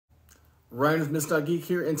Ryan with Miss.Geek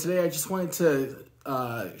here, and today I just wanted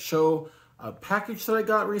to show a package that I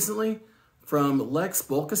got recently from Lex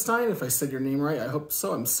Bolkestein, if I said your name right. I hope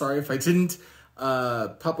so. I'm sorry if I didn't.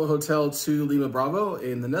 Papa Hotel to Lima Bravo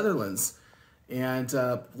in the Netherlands. And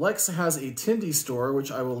Lex has a Tindy store, which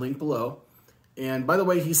I will link below. And by the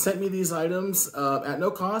way, he sent me these items at no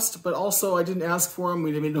cost, but also I didn't ask for them.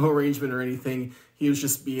 We didn't make no arrangement or anything. He was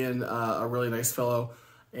just being a really nice fellow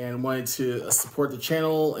and wanted to support the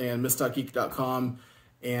channel and Miss.Geek.com.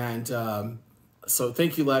 And so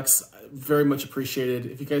thank you, Lex. Very much appreciated.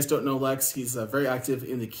 If you guys don't know Lex, he's very active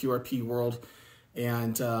in the QRP world.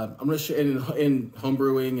 And I'm going to show in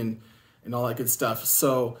homebrewing and all that good stuff.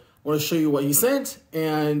 So I want to show you what he sent.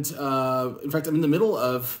 And in fact, I'm in the middle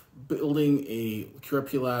of building a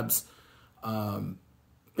QRP Labs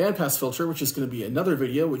bandpass filter, which is going to be another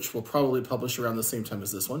video, which we'll probably publish around the same time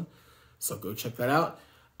as this one. So go check that out.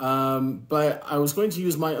 But I was going to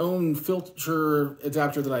use my own filter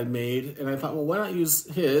adapter that I made, and I thought, well, why not use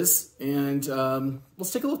his? And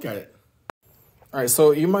let's take a look at it. All right,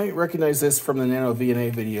 so you might recognize this from the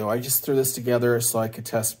NanoVNA video. I just threw this together so I could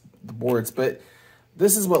test the boards, but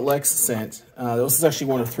this is what Lex sent. This is actually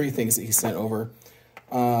one of 3 things that he sent over.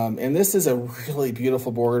 And this is a really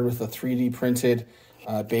beautiful board with a 3D printed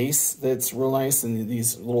base that's real nice, and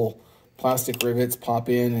these little plastic rivets pop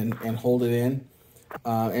in and hold it in.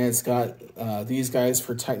 And it's got these guys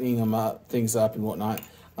for tightening things up and whatnot.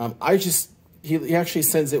 He actually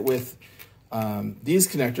sends it with these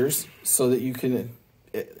connectors so that you can,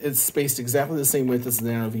 it's spaced exactly the same width as the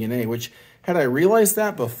NanoVNA, which had I realized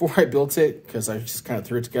that before I built it, because I just kind of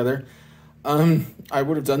threw it together, I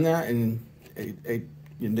would have done that and it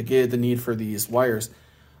negated the need for these wires,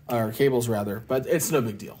 or cables rather, but it's no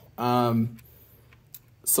big deal.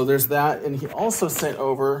 So there's that, and he also sent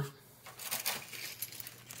over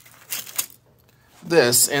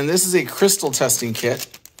this, and this is a crystal testing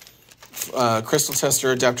kit, crystal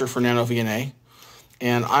tester adapter for NanoVNA,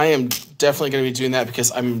 and I am definitely going to be doing that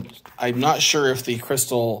because I'm not sure if the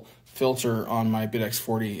crystal filter on my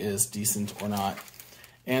BitX40 is decent or not.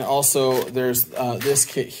 And also there's this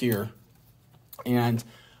kit here, and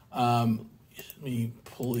let me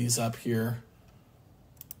pull these up here.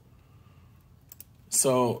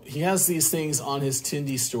 So he has these things on his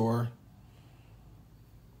Tindy store.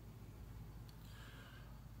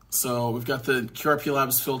 So we've got the QRP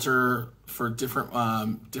Labs filter for different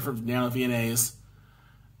NanoVNAs.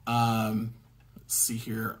 Let's see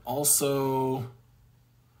here. Also,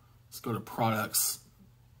 let's go to products.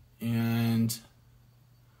 And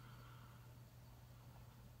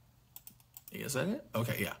is that it?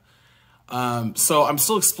 Okay, yeah. So I'm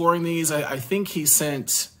still exploring these. I think he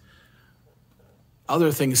sent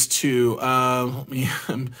other things too.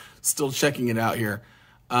 I'm still checking it out here.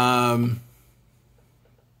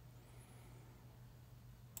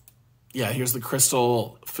 Yeah, here's the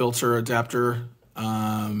crystal filter adapter,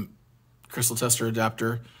 crystal tester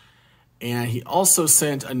adapter. And he also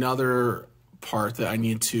sent another part that I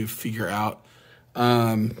need to figure out.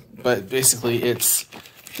 But basically it's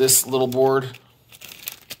this little board,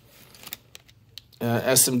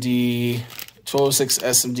 SMD, 1206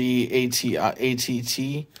 SMD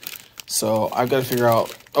ATT. So I've got to figure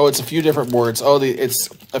out, oh, it's a few different boards. Oh, it's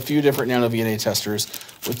a few different NanoVNA testers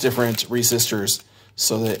with different resistors,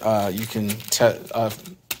 so that you can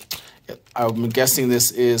I'm guessing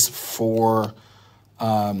this is for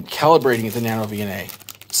calibrating the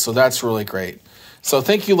NanoVNA. So that's really great. So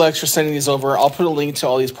thank you, Lex, for sending these over. I'll put a link to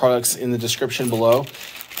all these products in the description below.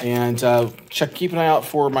 And keep an eye out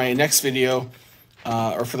for my next video,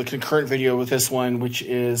 or for the concurrent video with this one, which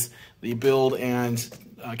is the build and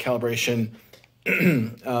calibration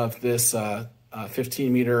of this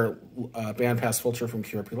 15-meter bandpass filter from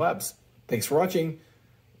QRP Labs. Thanks for watching.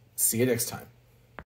 See you next time.